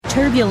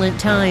Turbulent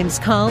times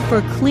call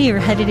for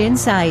clear-headed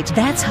insight.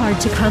 That's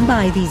hard to come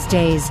by these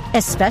days,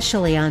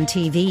 especially on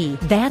TV.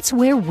 That's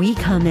where we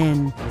come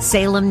in.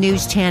 Salem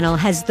News Channel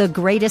has the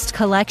greatest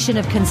collection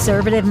of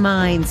conservative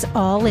minds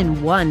all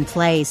in one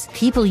place.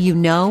 People you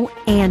know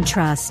and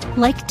trust,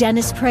 like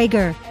Dennis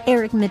Prager,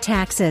 Eric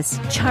Metaxas,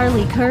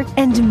 Charlie Kirk,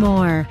 and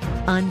more.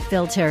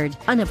 Unfiltered,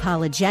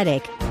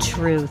 unapologetic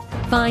truth.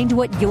 Find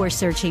what you're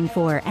searching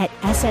for at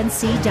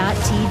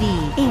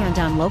snc.tv and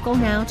on Local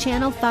Now,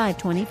 Channel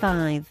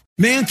 525.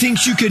 Man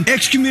thinks you can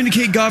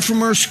excommunicate God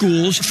from our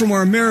schools, from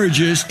our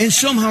marriages, and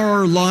somehow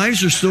our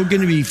lives are still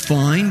going to be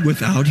fine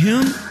without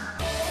Him?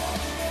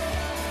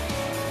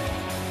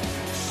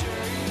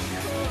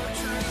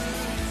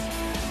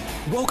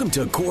 Welcome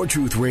to Core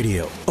Truth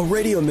Radio, a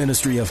radio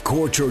ministry of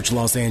Core Church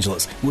Los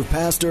Angeles with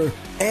pastor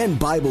and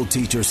Bible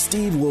teacher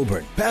Steve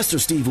Wilburn. Pastor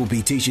Steve will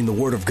be teaching the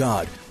Word of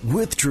God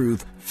with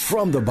truth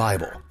from the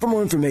Bible. For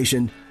more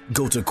information,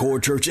 go to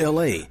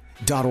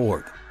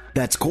corechurchla.org.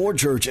 That's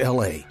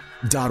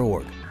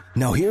corechurchla.org.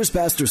 Now here's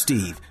Pastor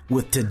Steve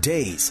with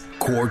today's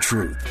Core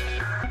Truth.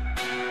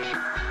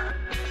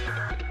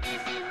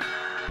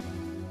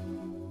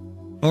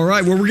 All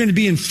right, well, we're going to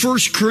be in 1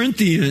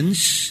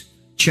 Corinthians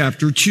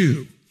chapter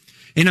 2.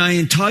 And I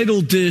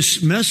entitled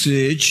this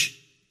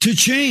message, To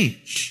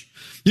Change.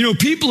 You know,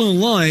 people in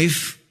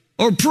life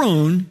are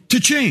prone to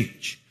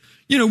change.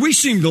 You know, we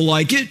seem to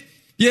like it.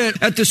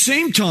 Yet at the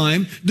same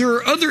time, there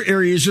are other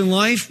areas in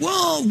life,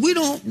 well, we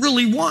don't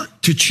really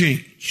want to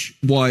change.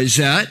 Why is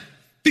that?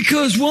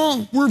 Because,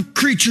 well, we're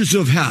creatures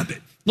of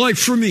habit. Like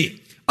for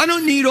me, I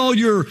don't need all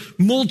your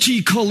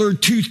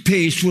multicolored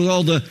toothpaste with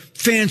all the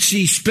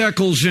fancy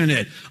speckles in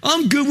it.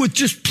 I'm good with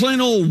just plain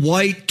old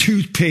white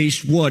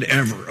toothpaste,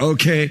 whatever,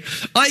 okay?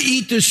 I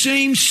eat the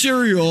same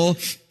cereal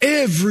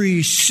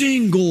every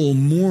single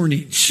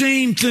morning.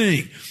 Same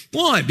thing.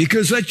 Why?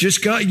 Because I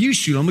just got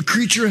used to it. I'm a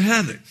creature of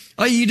habit.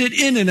 I eat it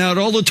in and out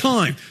all the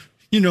time.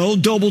 You know,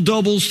 double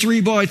doubles,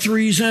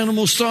 3x3s,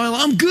 animal style.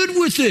 I'm good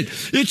with it.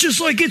 It's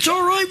just like, it's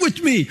all right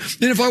with me.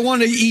 And if I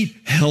want to eat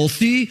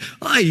healthy,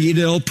 I eat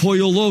El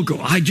Pollo Loco.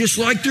 I just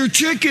like their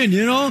chicken,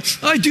 you know.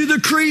 I do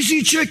the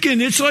crazy chicken.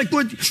 It's like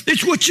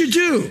it's what you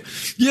do.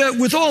 Yet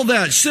with all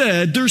that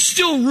said, there's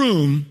still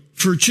room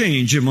for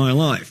change in my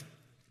life.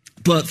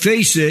 But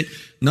face it,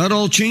 not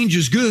all change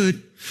is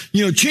good.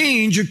 You know,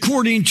 change,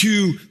 according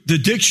to the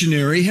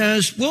dictionary,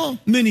 has, well,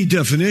 many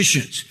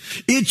definitions.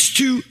 It's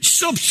to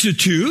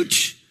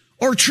substitute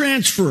or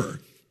transfer.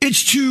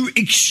 It's to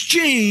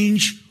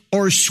exchange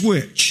or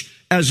switch.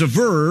 As a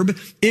verb,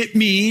 it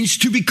means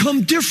to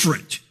become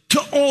different, to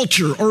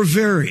alter or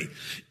vary.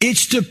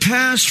 It's to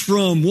pass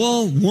from,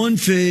 well, one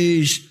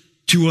phase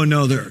to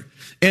another.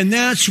 And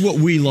that's what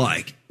we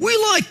like. We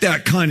like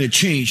that kind of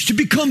change, to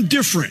become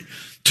different,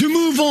 to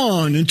move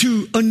on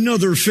into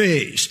another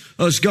phase.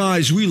 Us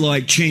guys, we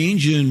like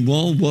change in,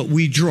 well, what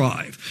we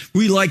drive.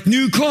 We like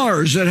new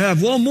cars that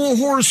have, well, more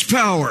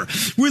horsepower.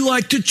 We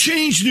like to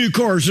change new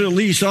cars, at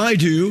least I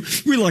do.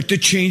 We like to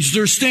change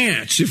their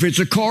stance. If it's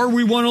a car,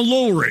 we want to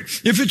lower it.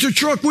 If it's a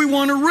truck, we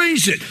want to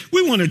raise it.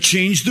 We want to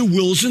change the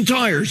wheels and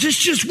tires. It's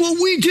just what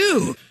we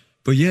do.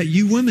 But yet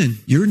you women,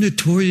 you're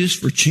notorious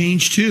for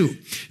change too,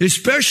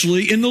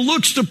 especially in the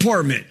looks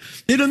department.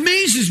 It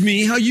amazes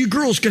me how you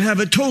girls can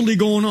have it totally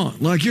going on.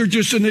 Like you're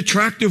just an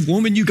attractive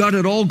woman, you got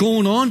it all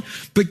going on.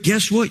 But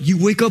guess what?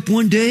 You wake up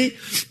one day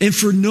and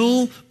for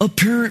no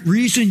apparent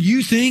reason,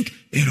 you think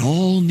it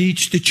all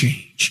needs to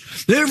change.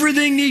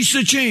 Everything needs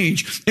to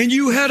change. And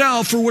you head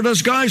out for what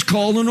us guys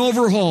call an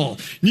overhaul.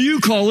 You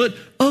call it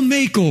a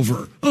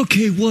makeover.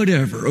 Okay,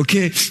 whatever.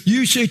 Okay,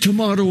 you say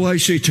tomato, I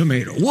say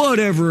tomato.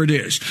 Whatever it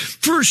is.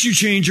 First you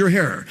change your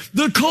hair,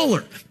 the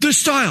color, the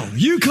style.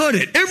 You cut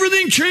it.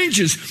 Everything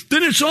changes.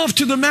 Then it's off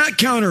to the MAC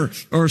counter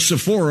or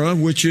Sephora,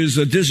 which is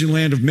a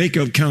Disneyland of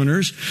makeup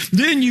counters.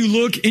 Then you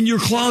look in your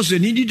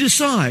closet and you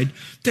decide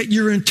that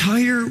your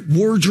entire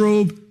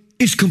wardrobe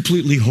is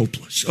completely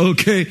hopeless,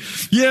 okay?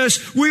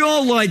 Yes, we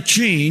all like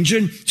change,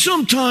 and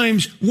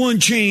sometimes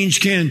one change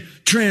can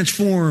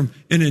transform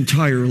an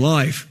entire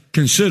life.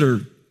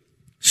 Consider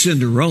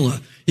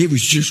Cinderella. It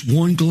was just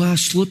one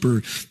glass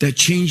slipper that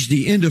changed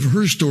the end of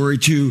her story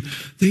to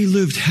they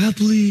lived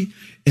happily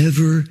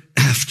ever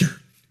after.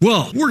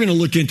 Well, we're going to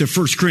look into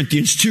 1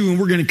 Corinthians 2, and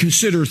we're going to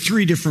consider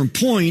 3 different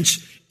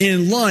points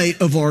in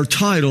light of our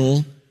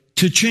title,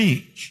 To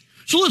Change.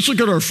 So let's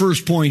look at our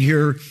first point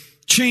here,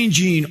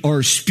 changing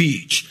our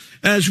speech.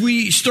 As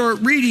we start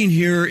reading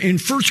here in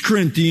 1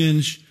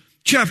 Corinthians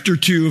chapter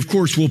 2, of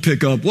course, we'll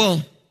pick up,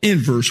 well, in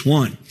verse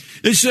 1.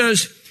 It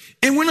says,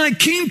 "And when I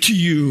came to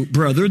you,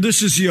 brother,"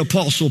 this is the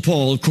Apostle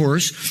Paul, of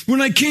course,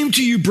 "when I came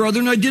to you,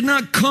 brethren, I did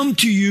not come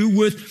to you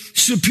with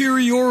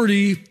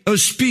superiority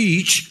of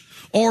speech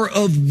or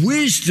of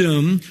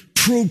wisdom,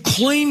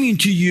 proclaiming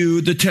to you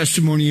the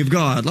testimony of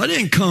God." I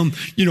didn't come,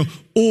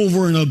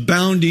 over and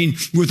abounding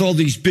with all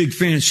these big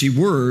fancy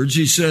words.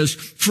 He says,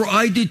 "For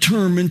I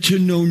determined to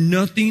know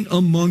nothing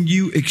among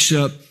you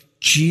except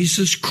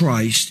Jesus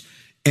Christ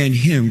and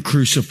Him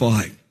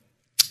crucified."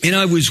 And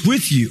I was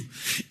with you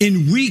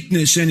in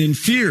weakness and in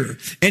fear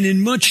and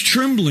in much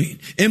trembling.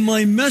 And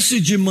my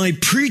message and my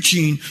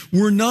preaching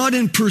were not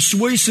in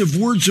persuasive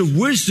words of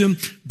wisdom,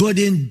 but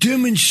in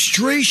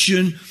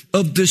demonstration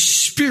of the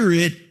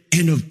Spirit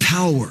and of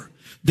power,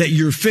 that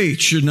your faith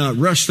should not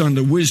rest on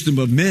the wisdom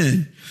of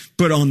men,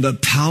 but on the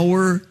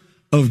power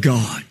of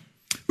God.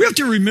 We have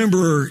to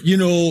remember,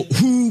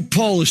 who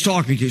Paul is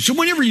talking to. So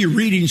whenever you're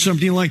reading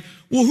something like,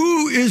 well,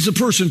 who is the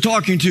person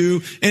talking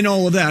to and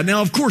all of that?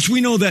 Now, of course, we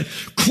know that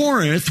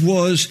Corinth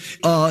was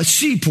a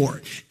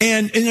seaport.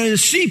 And in a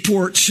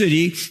seaport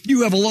city,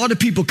 you have a lot of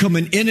people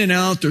coming in and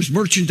out. There's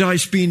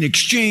merchandise being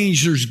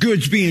exchanged. There's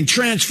goods being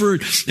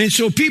transferred. And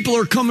so people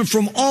are coming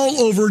from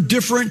all over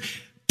different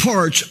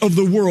parts of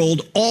the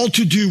world, all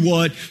to do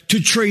what?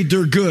 To trade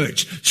their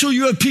goods. So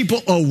you have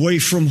people away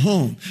from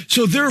home.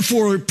 So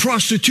therefore,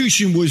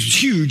 prostitution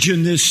was huge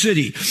in this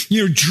city.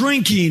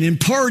 Drinking and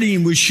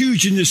partying was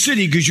huge in the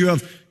city because you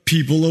have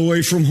people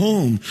away from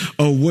home,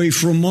 away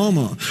from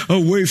mama,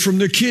 away from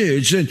the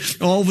kids, and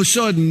all of a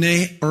sudden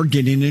they are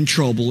getting in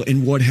trouble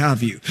and what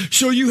have you.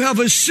 So you have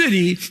a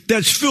city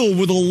that's filled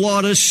with a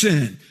lot of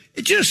sin.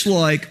 Just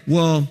like,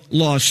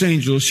 Los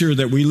Angeles here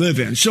that we live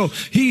in. So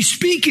he's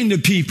speaking to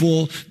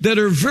people that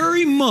are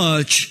very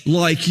much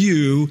like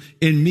you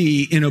and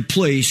me in a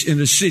place,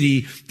 in a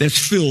city that's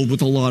filled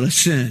with a lot of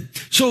sin.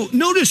 So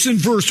notice in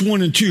verse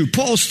 1 and 2,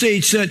 Paul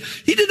states that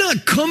he did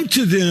not come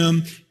to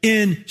them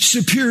in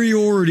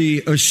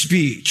superiority of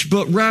speech,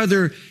 but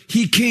rather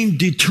he came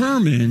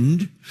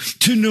determined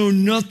to know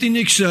nothing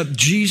except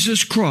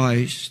Jesus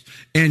Christ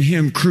and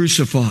him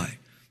crucified.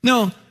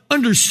 Now,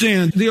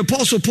 understand, the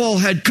Apostle Paul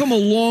had come a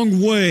long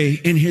way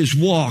in his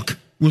walk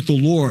with the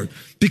Lord,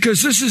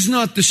 because this is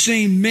not the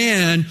same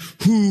man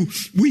who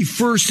we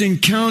first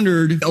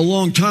encountered a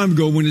long time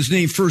ago when his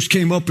name first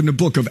came up in the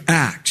book of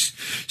Acts.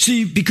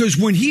 See, because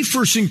when he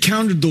first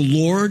encountered the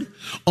Lord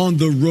on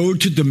the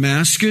road to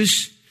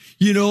Damascus,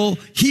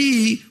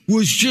 he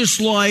was just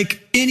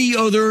like any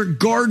other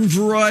garden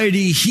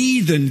variety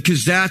heathen,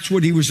 because that's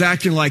what he was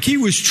acting like. He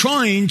was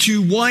trying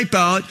to wipe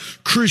out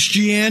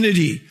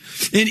Christianity.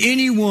 And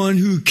anyone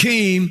who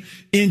came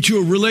into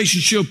a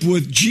relationship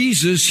with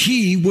Jesus,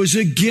 he was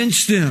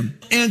against them.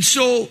 And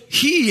so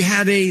he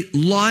had a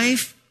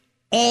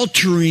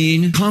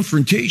life-altering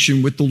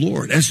confrontation with the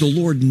Lord as the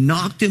Lord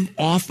knocked him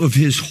off of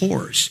his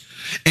horse.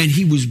 And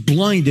he was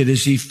blinded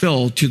as he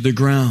fell to the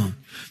ground.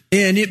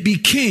 And it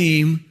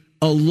became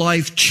a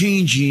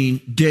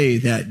life-changing day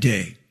that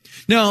day.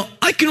 Now,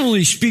 I can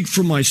only speak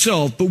for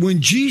myself, but when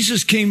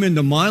Jesus came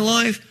into my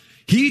life,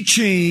 he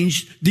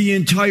changed the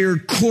entire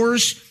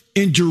course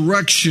and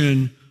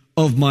direction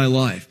of my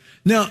life.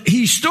 Now,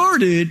 he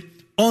started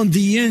on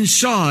the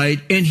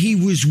inside and he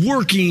was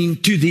working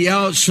to the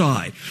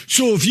outside.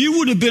 So if you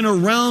would have been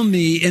around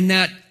me in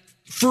that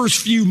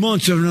first few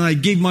months when I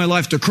gave my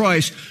life to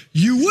Christ,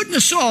 you wouldn't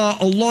have saw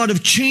a lot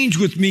of change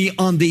with me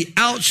on the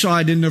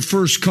outside in the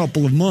first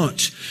couple of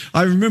months.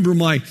 I remember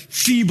my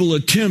feeble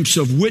attempts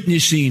of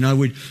witnessing. I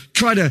would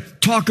try to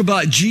talk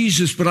about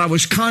Jesus, but I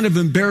was kind of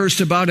embarrassed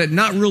about it,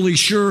 not really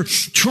sure,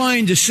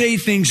 trying to say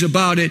things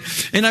about it.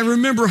 And I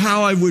remember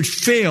how I would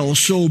fail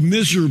so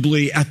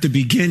miserably at the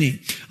beginning.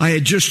 I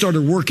had just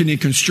started working in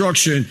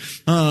construction,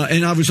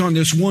 and I was on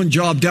this one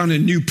job down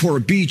in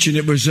Newport Beach, and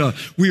it was,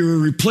 we were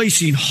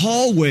replacing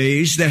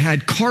hallways that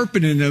had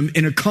carpet in them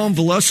in a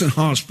convalescent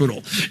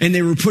hospital, and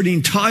they were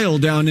putting tile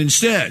down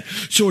instead.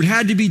 So it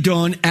had to be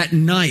done at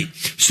night.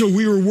 So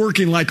we were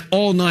working like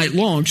all night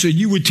long. So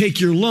you would take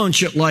your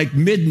lunch at like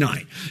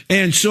midnight.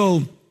 And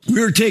so we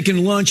were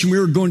taking lunch and we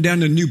were going down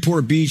to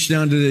Newport Beach,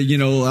 down to the,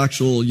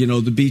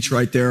 the beach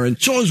right there.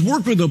 And so I was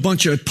working with a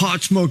bunch of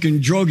pot smoking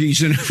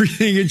druggies and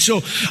everything. And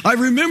so I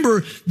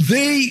remember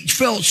they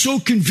felt so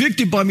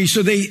convicted by me.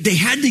 So they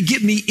had to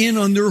get me in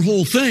on their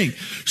whole thing.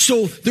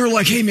 So they're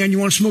like, hey man, you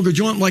want to smoke a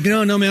joint? I'm like,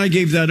 no, man, I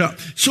gave that up.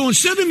 So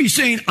instead of me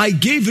saying I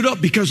gave it up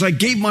because I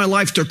gave my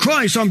life to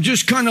Christ, I'm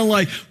just kind of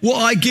like, well,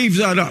 I gave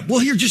that up. Well,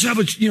 here, just have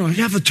a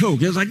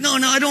toke. I was like, no,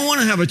 I don't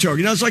want to have a toke.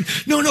 And I was like,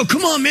 no,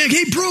 come on, man.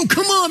 Hey, bro,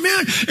 come on,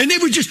 man. And they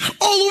were just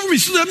all over me.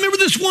 So I remember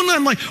this one night,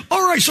 I'm like,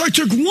 all right. So I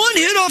took one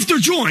hit off their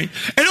joint,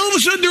 and all of a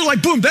sudden they're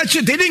like, boom, that's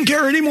it. They didn't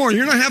care anymore.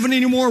 You're not having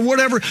any more,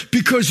 whatever,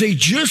 because they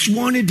just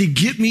wanted to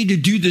get me to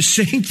do the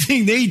same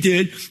thing they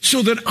did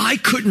so that I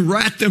couldn't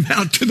rat them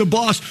out to the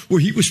boss where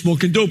he was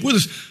smoking dope with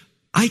us.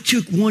 I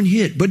took one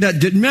hit, but that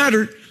didn't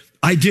matter.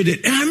 I did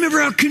it. And I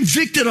remember how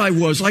convicted I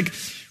was. Like,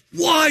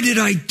 why did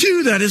I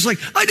do that? It's like,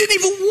 I didn't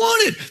even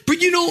want it. But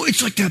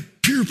it's like that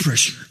peer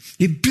pressure.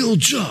 It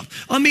builds up.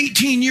 I'm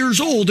 18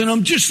 years old, and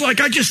I'm just like,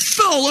 I just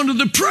fell under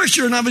the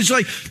pressure, and I was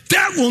like,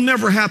 that will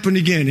never happen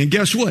again. And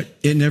guess what?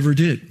 It never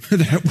did.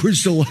 That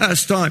was the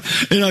last time.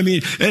 And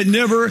it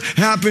never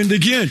happened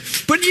again.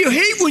 But you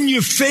hate when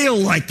you fail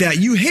like that.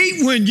 You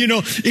hate when,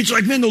 it's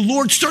like, man, the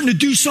Lord's starting to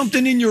do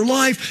something in your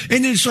life,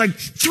 and then it's like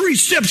 3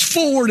 steps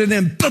forward, and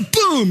then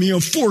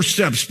boom, 4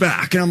 steps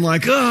back. And I'm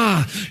like, so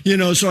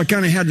I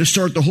kind of had to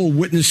start the whole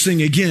witness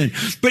thing again.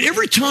 But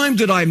every time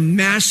that I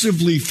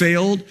massively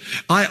failed,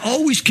 I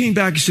always came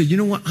back and said, you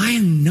know what? I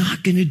am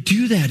not going to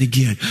do that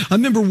again. I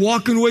remember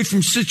walking away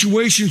from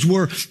situations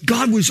where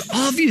God was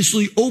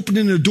obviously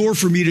opening a door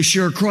for me to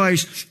share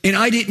Christ, and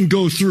I didn't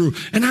go through.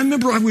 And I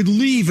remember I would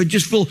leave and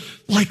just feel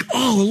like,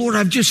 oh, Lord,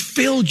 I've just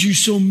failed you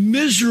so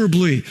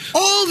miserably.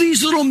 All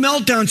these little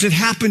meltdowns that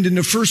happened in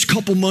the first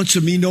couple months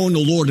of me knowing the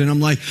Lord. And I'm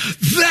like,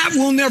 that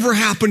will never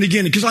happen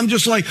again. Because I'm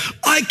just like,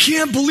 I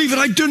can't believe it.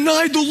 I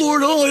denied the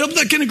Lord. Oh, I'm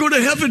not going to go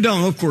to heaven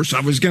now. Of course,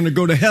 I was going to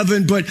go to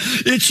heaven. But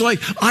it's like,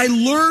 I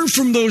learned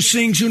from those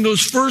things in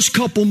those first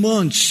couple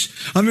months.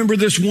 I remember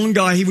this one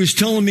guy, he was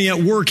telling me at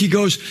work, he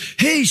goes,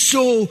 hey,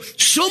 so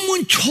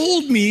someone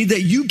told me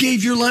that you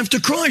gave your life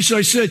to Christ.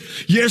 I said,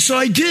 yes,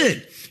 I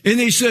did. And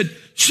they said,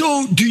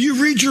 so do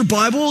you read your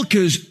Bible?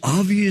 Because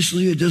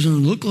obviously it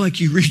doesn't look like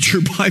you read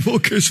your Bible,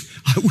 because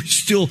I was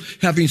still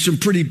having some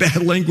pretty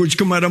bad language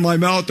come out of my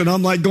mouth. And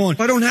I'm like going,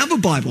 I don't have a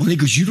Bible. And he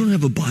goes, you don't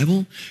have a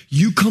Bible?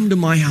 You come to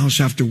my house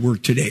after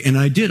work today. And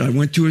I did. I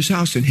went to his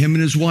house, and him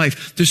and his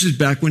wife, this is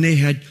back when they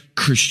had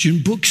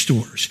Christian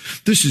bookstores.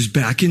 This is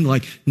back in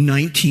like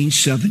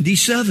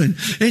 1977.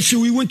 And so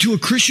we went to a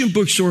Christian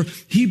bookstore.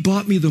 He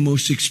bought me the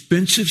most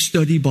expensive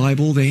study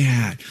Bible they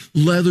had.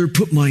 Leather,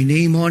 put my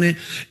name on it.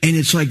 And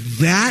it's like,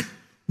 that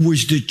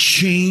was the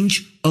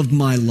change of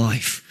my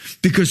life.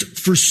 Because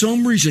for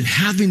some reason,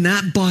 having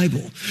that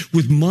Bible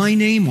with my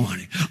name on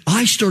it,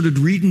 I started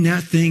reading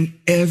that thing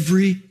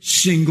every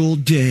single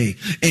day.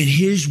 And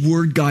his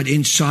word got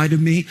inside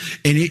of me,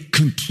 and it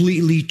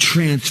completely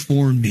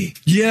transformed me.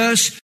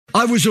 Yes,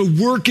 I was a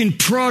work in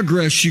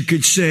progress, you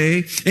could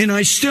say, and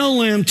I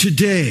still am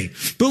today.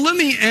 But let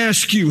me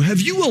ask you, have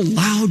you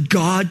allowed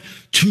God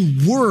to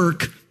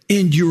work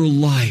in your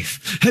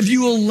life? Have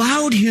you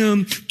allowed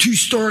him to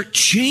start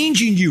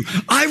changing you?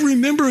 I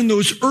remember in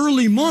those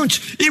early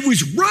months, it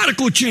was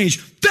radical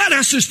change. That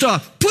has to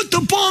stop. Put the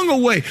bong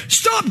away.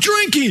 Stop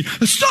drinking.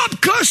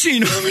 Stop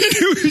cussing. I mean,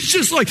 it was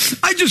just like,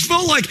 I just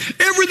felt like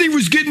everything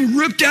was getting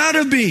ripped out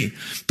of me.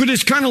 But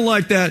it's kind of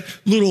like that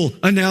little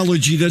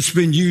analogy that's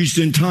been used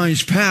in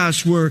times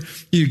past where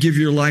you give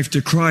your life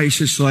to Christ.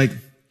 It's like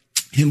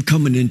him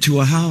coming into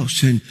a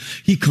house, and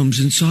he comes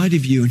inside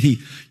of you, and he,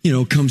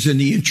 comes in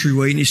the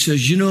entryway, and he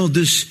says,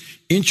 this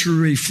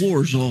entryway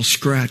floor is all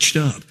scratched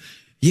up.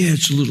 Yeah,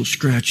 it's a little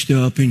scratched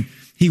up. And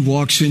he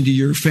walks into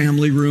your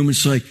family room.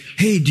 It's like,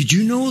 hey, did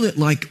you know that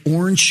like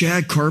orange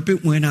shag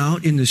carpet went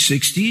out in the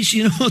 60s?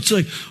 It's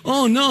like,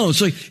 oh no.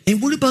 It's like,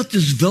 and what about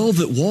this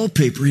velvet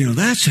wallpaper?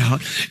 That's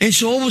out. And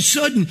so all of a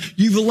sudden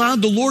you've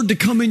allowed the Lord to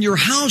come in your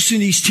house,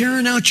 and he's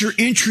tearing out your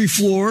entry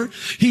floor.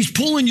 He's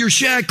pulling your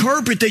shag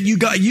carpet that you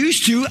got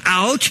used to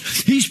out.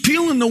 He's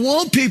peeling the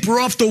wallpaper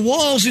off the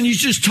walls, and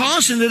he's just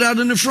tossing it out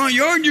in the front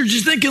yard. You're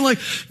just thinking like,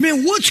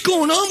 man, what's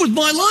going on with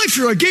my life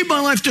here? I gave my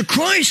life to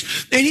Christ,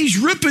 and he's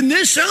ripping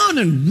this out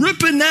and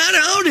ripping that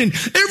out, and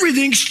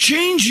everything's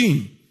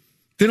changing.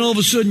 Then all of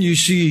a sudden you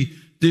see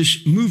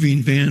this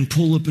moving van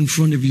pull up in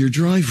front of your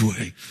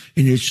driveway,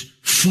 and it's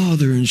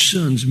Father and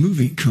Son's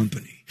Moving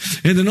Company.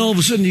 And then all of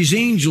a sudden these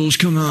angels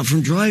come out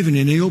from driving,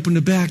 and they open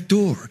the back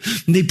door,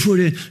 and they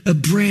put in a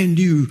brand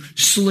new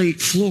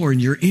slate floor in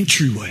your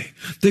entryway.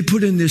 They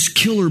put in this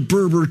killer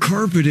Berber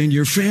carpet in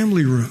your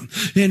family room.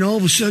 And all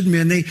of a sudden,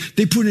 man,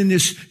 they put in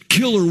this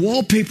killer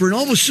wallpaper, and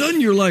all of a sudden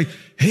you're like,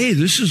 hey,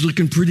 this is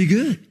looking pretty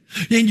good.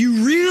 And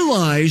you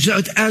realize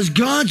that as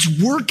God's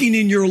working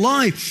in your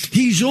life,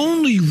 he's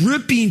only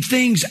ripping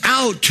things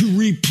out to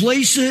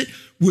replace it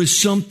with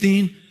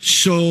something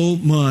so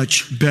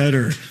much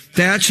better.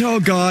 That's how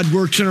God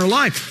works in our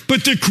life.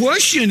 But the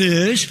question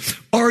is,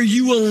 are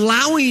you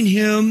allowing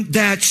him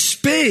that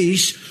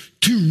space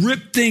to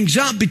rip things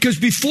out? Because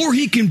before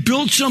he can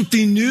build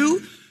something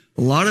new,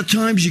 a lot of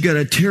times you got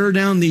to tear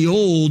down the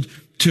old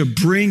to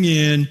bring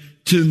in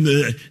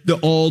to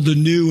all the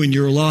new in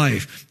your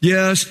life.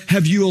 Yes,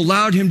 have you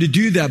allowed him to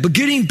do that? But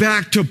getting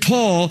back to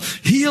Paul,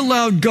 he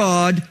allowed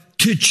God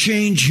to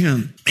change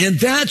him. And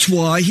that's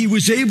why he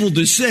was able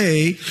to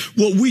say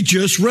what we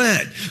just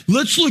read.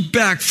 Let's look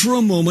back for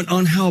a moment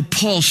on how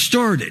Paul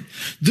started.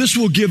 This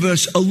will give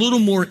us a little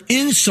more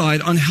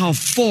insight on how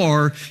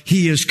far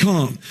he has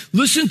come.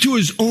 Listen to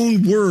his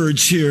own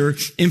words here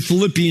in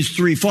Philippians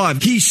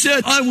 3:5. He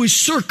said, I was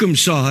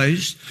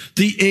circumcised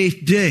the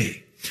 8th day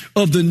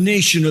of the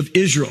nation of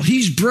Israel.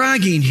 He's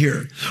bragging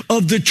here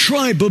of the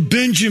tribe of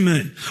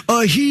Benjamin,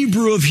 a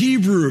Hebrew of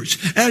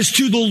Hebrews. As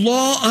to the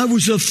law, I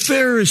was a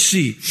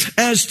Pharisee.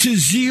 As to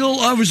zeal,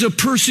 I was a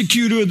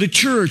persecutor of the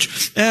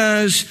church.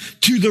 As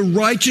to the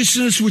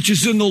righteousness which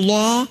is in the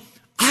law,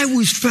 I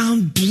was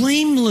found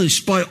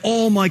blameless by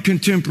all my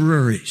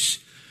contemporaries.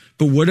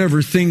 But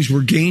whatever things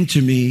were gained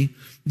to me,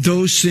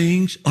 those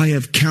things I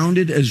have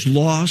counted as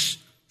loss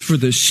for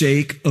the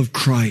sake of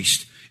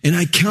Christ. And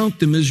I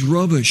count them as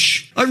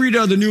rubbish. I read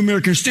out of the New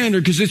American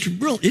Standard because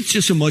it's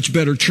just a much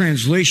better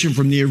translation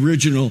from the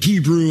original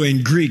Hebrew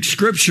and Greek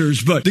scriptures.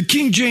 But the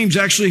King James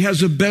actually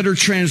has a better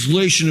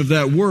translation of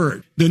that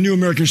word. The New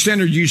American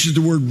Standard uses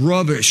the word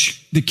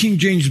rubbish. The King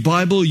James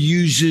Bible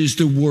uses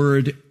the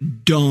word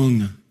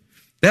dung.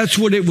 That's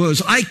what it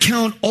was. I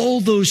count all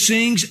those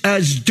things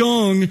as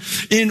dung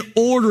in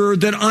order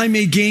that I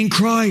may gain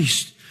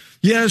Christ.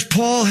 Yes,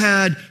 Paul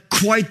had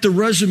quite the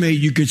resume,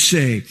 you could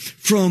say,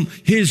 from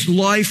his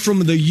life from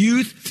the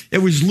youth. It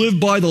was lived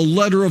by the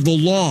letter of the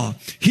law.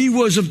 He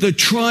was of the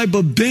tribe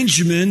of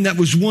Benjamin, that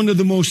was one of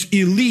the most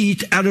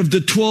elite out of the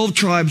 12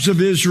 tribes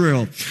of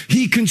Israel.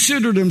 He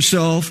considered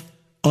himself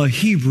a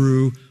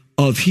Hebrew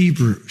of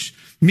Hebrews,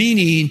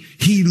 meaning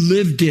he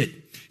lived it.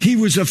 He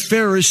was a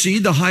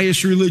Pharisee, the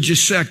highest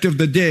religious sect of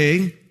the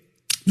day.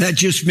 That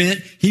just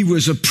meant he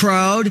was a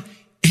proud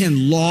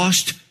and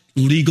lost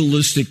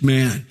legalistic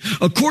man.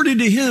 According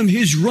to him,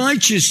 his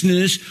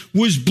righteousness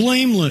was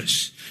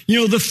blameless. You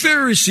know, the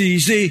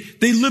Pharisees,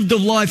 they lived a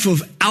life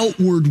of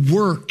outward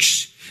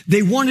works.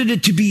 They wanted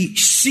it to be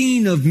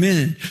seen of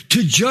men,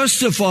 to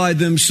justify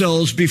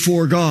themselves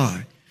before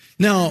God.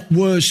 Now,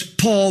 was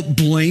Paul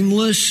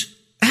blameless?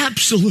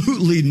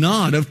 Absolutely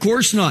not. Of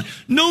course not.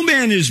 No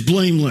man is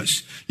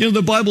blameless. You know,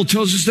 the Bible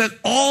tells us that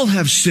all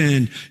have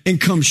sinned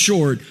and come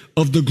short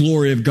of the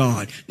glory of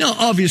God. Now,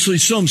 obviously,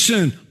 some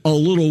sin a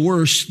little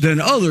worse than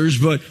others,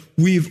 but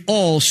we've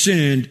all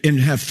sinned and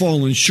have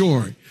fallen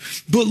short.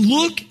 But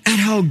look at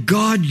how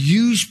God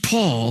used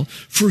Paul,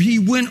 for he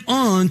went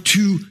on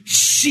to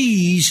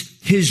seize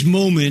his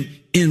moment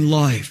in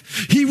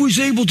life. He was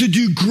able to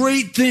do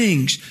great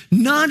things,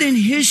 not in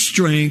his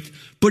strength,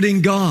 but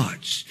in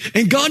God's.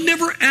 And God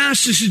never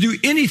asks us to do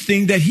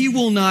anything that he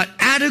will not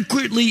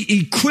adequately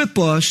equip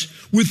us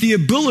with the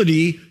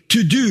ability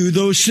to do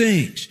those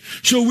things.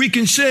 So we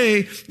can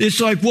say,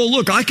 it's like, well,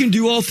 look, I can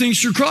do all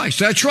things through Christ.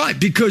 That's right,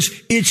 because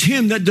it's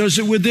him that does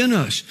it within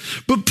us.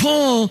 But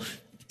Paul,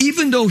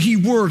 even though he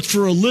worked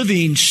for a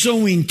living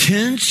sowing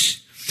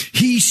tents,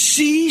 he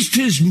seized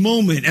his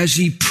moment as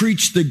he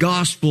preached the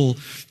gospel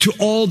to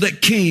all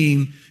that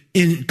came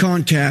in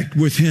contact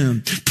with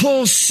him.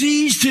 Paul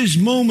seized his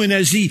moment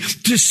as he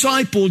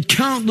discipled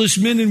countless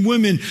men and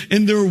women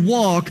in their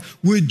walk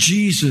with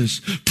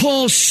Jesus.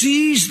 Paul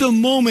seized the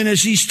moment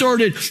as he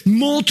started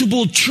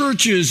multiple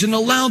churches and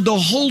allowed the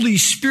Holy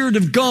Spirit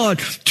of God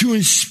to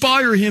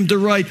inspire him to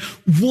write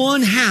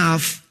one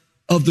half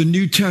of the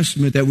New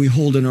Testament that we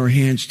hold in our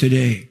hands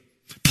today.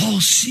 Paul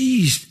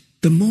seized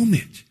the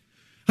moment.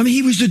 I mean,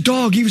 he was the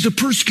dog. He was a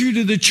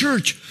persecutor of the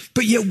church.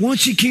 But yet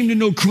once he came to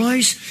know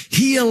Christ,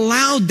 he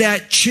allowed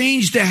that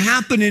change to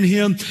happen in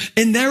him.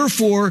 And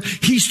therefore,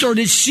 he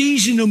started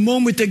seizing the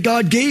moment that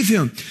God gave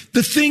him.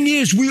 The thing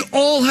is, we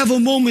all have a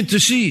moment to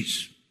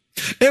seize.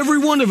 Every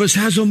one of us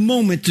has a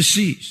moment to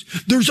seize.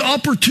 There's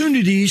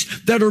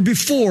opportunities that are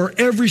before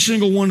every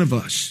single one of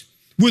us.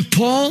 With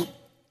Paul,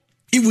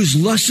 it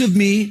was less of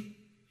me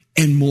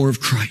and more of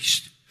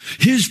Christ.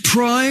 His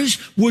prize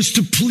was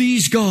to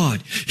please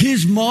God.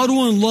 His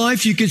motto in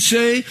life, you could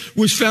say,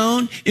 was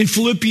found in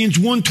Philippians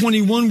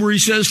 1:21, where he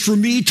says, "For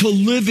me to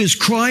live is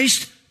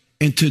Christ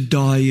and to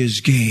die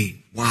is gain."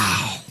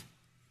 Wow.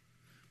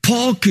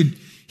 Paul could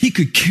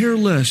care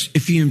less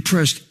if he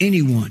impressed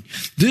anyone.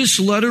 This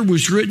letter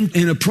was written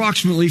in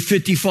approximately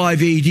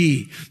 55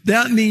 AD.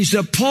 That means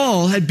that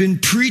Paul had been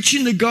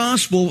preaching the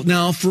gospel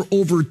now for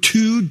over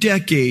 2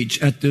 decades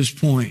at this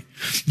point.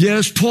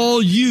 Yes,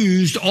 Paul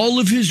used all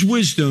of his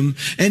wisdom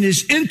and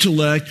his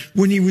intellect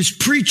when he was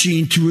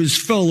preaching to his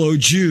fellow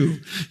Jew.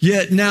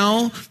 Yet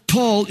now,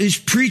 Paul is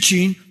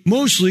preaching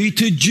mostly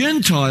to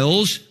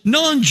Gentiles,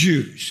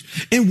 non-Jews.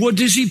 And what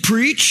does he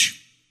preach?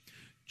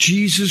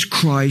 Jesus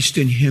Christ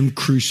and him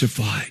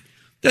crucified.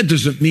 That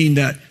doesn't mean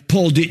that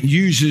Paul didn't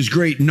use his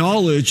great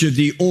knowledge of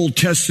the Old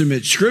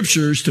Testament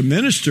scriptures to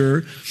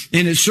minister.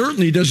 And it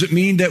certainly doesn't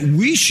mean that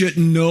we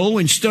shouldn't know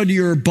and study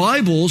our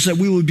Bibles, that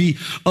we would be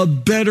a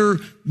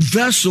better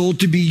vessel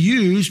to be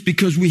used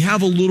because we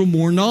have a little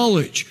more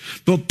knowledge.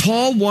 But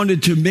Paul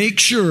wanted to make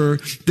sure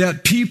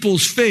that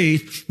people's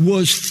faith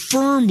was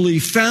firmly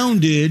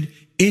founded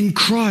in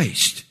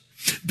Christ.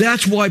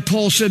 That's why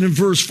Paul said in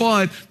verse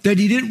 5 that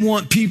he didn't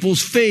want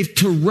people's faith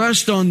to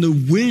rest on the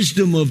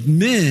wisdom of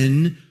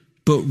men,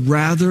 but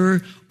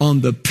rather on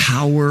the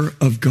power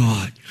of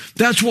God.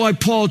 That's why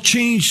Paul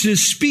changed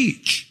his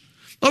speech.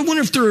 I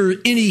wonder if there are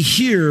any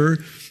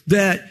here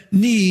that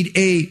need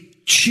a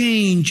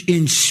change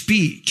in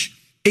speech,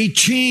 a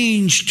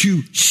change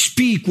to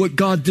speak what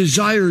God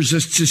desires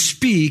us to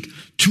speak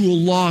to a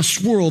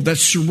lost world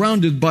that's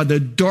surrounded by the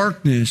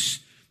darkness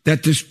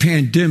that this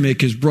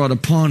pandemic has brought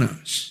upon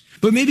us.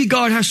 But maybe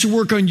God has to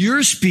work on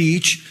your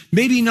speech,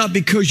 maybe not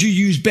because you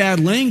use bad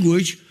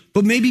language,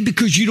 but maybe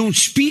because you don't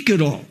speak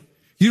at all.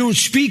 You don't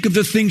speak of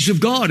the things of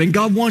God, and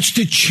God wants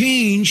to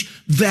change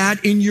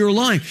that in your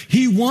life.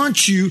 He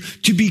wants you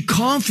to be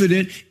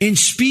confident in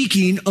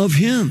speaking of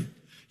him.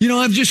 You know,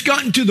 I've just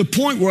gotten to the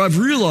point where I've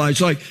realized,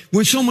 like,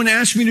 when someone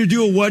asks me to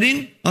do a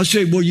wedding, I'll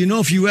say, well, you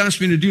know, if you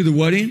ask me to do the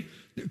wedding,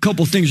 a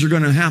couple things are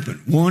going to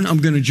happen. One, I'm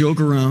going to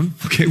joke around.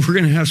 Okay, we're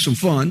going to have some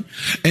fun.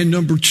 And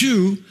number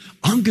 2,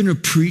 I'm going to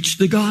preach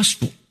the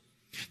gospel.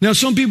 Now,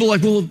 some people are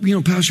like, well, you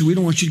know, Pastor, we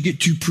don't want you to get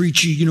too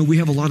preachy. You know, we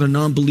have a lot of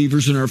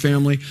non-believers in our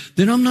family.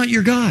 Then I'm not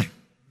your guy.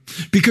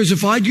 Because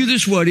if I do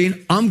this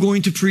wedding, I'm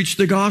going to preach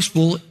the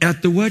gospel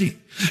at the wedding.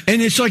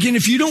 And it's like, and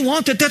if you don't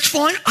want that, that's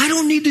fine. I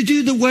don't need to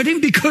do the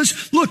wedding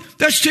because, look,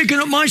 that's taking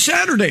up my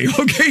Saturday.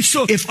 Okay,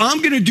 so if I'm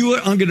going to do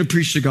it, I'm going to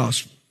preach the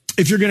gospel.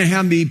 If you're going to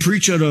have me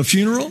preach at a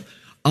funeral,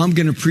 I'm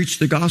going to preach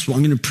the gospel.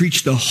 I'm going to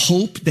preach the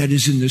hope that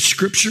is in the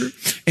scripture,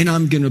 and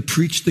I'm going to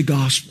preach the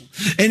gospel.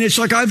 And it's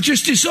like I've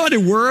just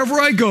decided wherever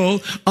I go,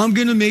 I'm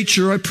going to make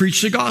sure I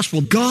preach the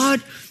gospel.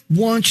 God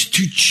wants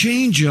to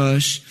change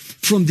us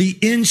from the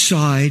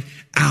inside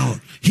out.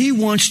 He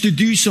wants to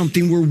do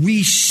something where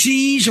we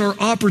seize our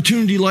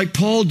opportunity like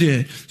Paul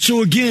did.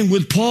 So again,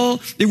 with Paul,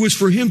 it was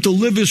for him to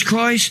live as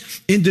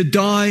Christ and to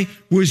die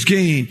was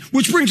gain.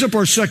 Which brings up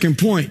our second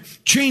point,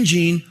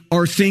 changing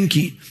our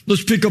thinking.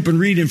 Let's pick up and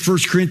read in 1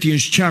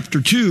 Corinthians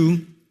chapter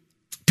 2,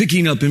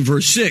 picking up in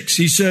verse 6.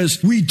 He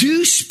says, we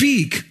do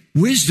speak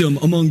wisdom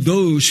among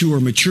those who are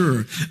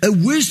mature. A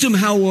wisdom,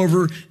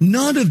 however,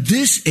 not of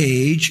this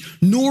age,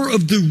 nor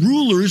of the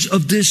rulers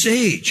of this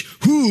age,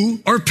 who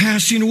are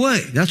passing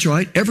away. That's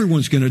right.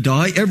 Everyone's going to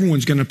die.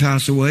 Everyone's going to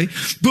pass away.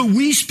 But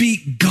we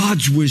speak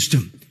God's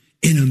wisdom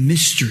in a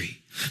mystery,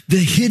 the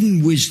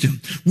hidden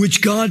wisdom,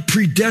 which God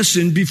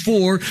predestined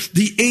before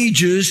the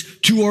ages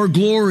to our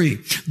glory.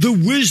 The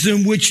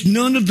wisdom which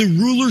none of the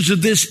rulers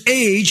of this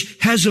age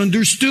has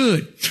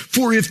understood.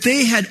 For if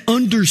they had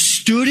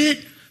understood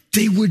it,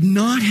 they would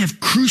not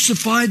have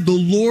crucified the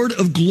Lord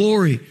of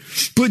glory.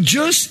 But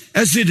just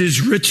as it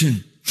is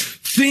written,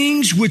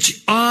 things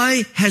which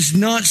eye has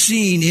not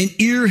seen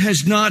and ear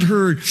has not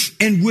heard,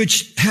 and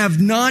which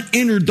have not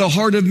entered the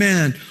heart of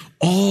man,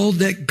 all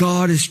that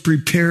God has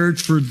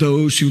prepared for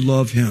those who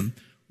love him.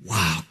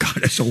 Wow,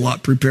 God has a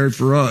lot prepared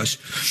for us.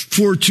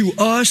 For to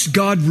us,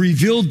 God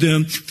revealed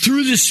them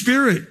through the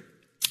Spirit.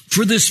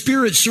 For the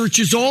Spirit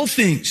searches all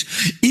things,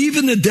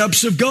 even the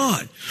depths of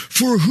God.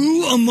 For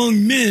who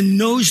among men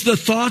knows the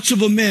thoughts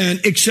of a man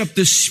except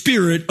the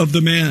spirit of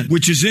the man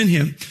which is in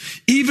him?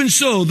 Even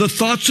so, the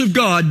thoughts of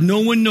God no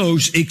one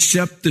knows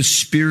except the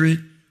Spirit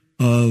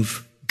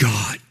of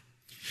God.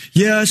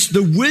 Yes,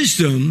 the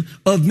wisdom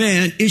of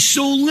man is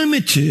so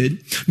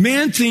limited.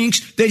 Man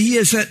thinks that he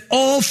has it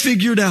all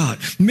figured out.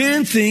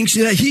 Man thinks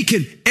that he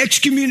can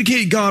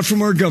excommunicate God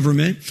from our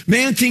government.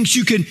 Man thinks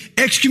you can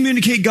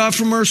excommunicate God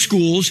from our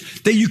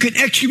schools, that you can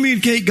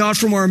excommunicate God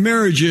from our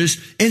marriages,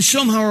 and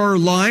somehow our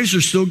lives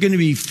are still going to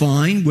be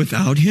fine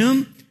without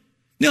him.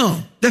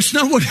 No, that's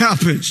not what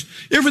happens.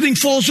 Everything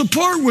falls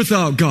apart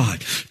without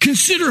God.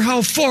 Consider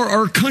how far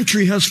our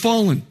country has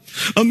fallen.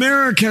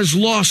 America has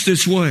lost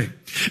its way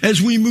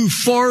as we move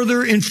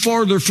farther and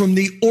farther from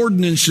the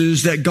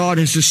ordinances that God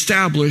has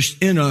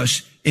established in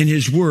us in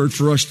his word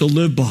for us to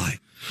live by.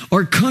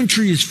 Our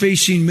country is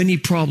facing many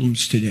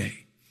problems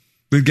today.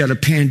 We've got a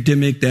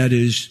pandemic that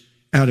is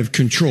out of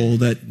control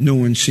that no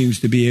one seems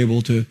to be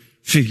able to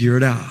figure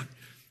it out.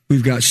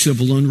 We've got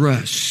civil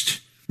unrest.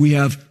 We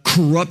have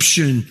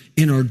corruption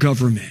in our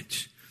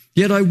government.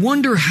 Yet I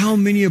wonder how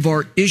many of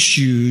our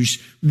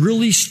issues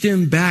really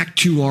stem back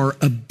to our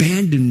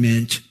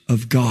abandonment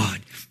of God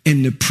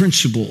and the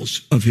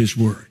principles of his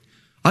word.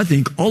 I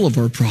think all of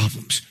our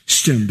problems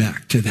stem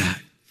back to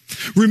that.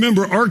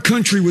 Remember, our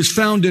country was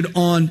founded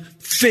on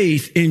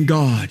faith in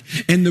God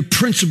and the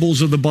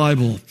principles of the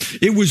Bible.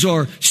 It was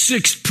our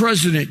sixth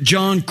president,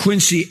 John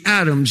Quincy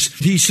Adams.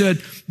 He said,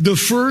 the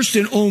first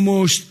and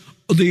almost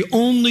the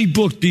only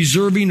book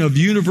deserving of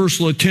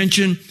universal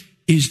attention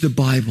is the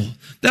Bible.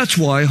 That's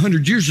why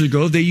 100 years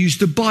ago, they used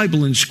the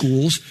Bible in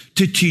schools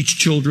to teach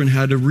children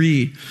how to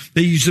read.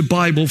 They used the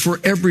Bible for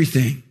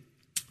everything.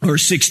 Our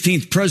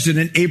 16th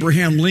president,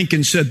 Abraham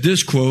Lincoln, said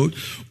this quote,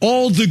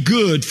 all the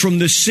good from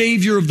the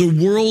Savior of the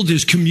world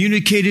is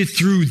communicated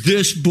through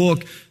this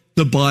book,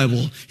 the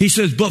Bible. He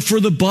says, but for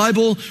the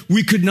Bible,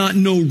 we could not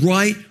know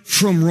right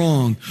from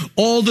wrong.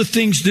 All the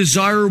things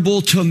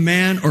desirable to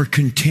man are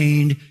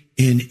contained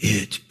in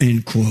it,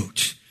 end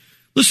quote.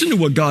 Listen to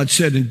what God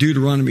said in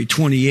Deuteronomy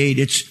 28.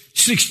 It's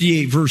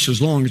 68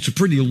 verses long. It's a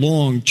pretty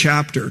long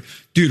chapter,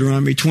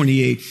 Deuteronomy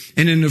 28.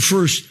 And in the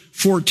first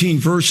 14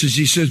 verses,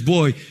 he says,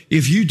 boy,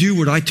 if you do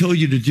what I tell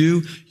you to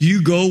do,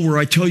 you go where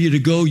I tell you to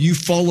go, you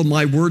follow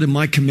my word and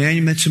my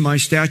commandments and my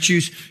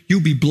statutes,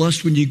 you'll be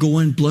blessed when you go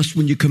in, blessed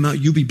when you come out,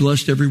 you'll be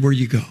blessed everywhere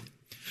you go.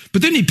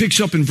 But then he picks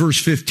up in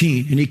verse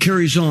 15 and he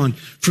carries on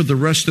for the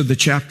rest of the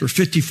chapter,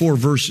 54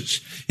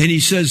 verses. And he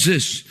says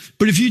this,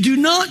 but if you do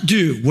not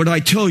do what I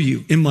tell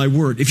you in my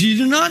word, if you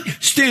do not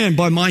stand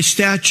by my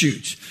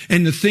statutes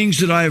and the things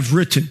that I have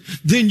written,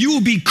 then you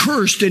will be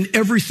cursed in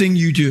everything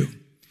you do.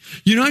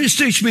 United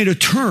States made a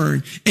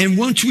turn, and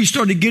once we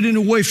started getting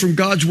away from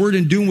God's word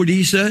and doing what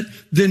he said,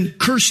 then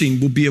cursing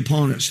will be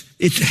upon us.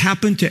 It's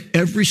happened to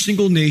every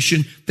single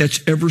nation that's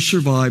ever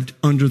survived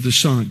under the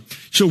sun.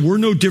 So we're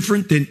no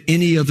different than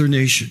any other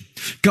nation.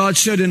 God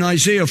said in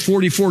Isaiah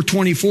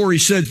 44:24, he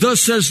said,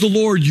 thus says the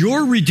Lord,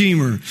 your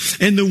Redeemer,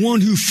 and the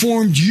one who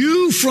formed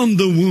you from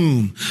the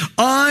womb.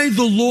 I,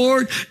 the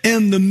Lord,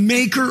 am the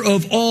maker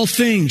of all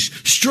things,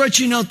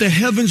 stretching out the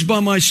heavens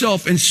by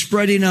myself and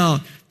spreading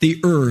out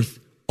the earth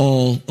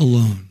all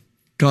alone.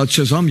 God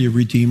says, I'm your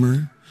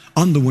Redeemer.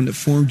 I'm the one that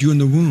formed you in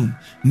the womb.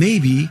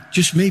 Maybe,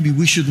 just maybe,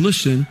 we should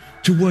listen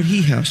to what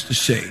he has to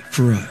say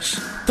for us.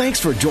 Thanks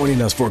for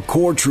joining us for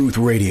Core Truth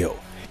Radio.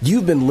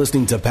 You've been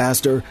listening to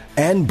Pastor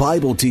and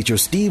Bible teacher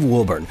Steve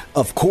Wilburn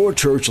of Core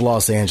Church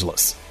Los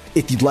Angeles.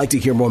 If you'd like to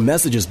hear more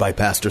messages by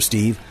Pastor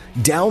Steve,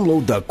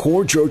 download the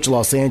Core Church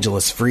Los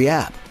Angeles free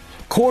app.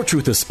 Core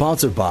Truth is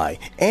sponsored by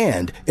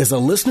and is a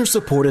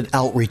listener-supported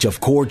outreach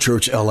of Core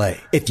Church LA.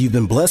 If you've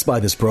been blessed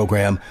by this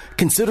program,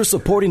 consider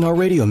supporting our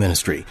radio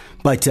ministry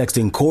by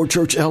texting Core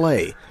Church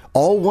LA,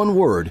 all one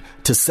word,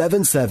 to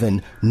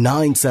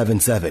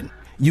 77977.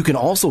 You can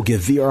also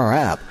give via our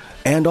app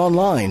and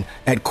online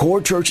at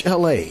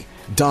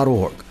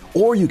corechurchla.org,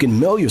 or you can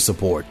mail your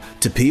support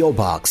to P.O.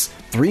 Box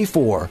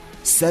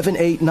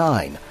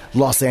 34789,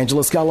 Los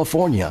Angeles,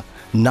 California,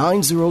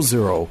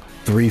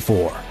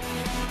 90034.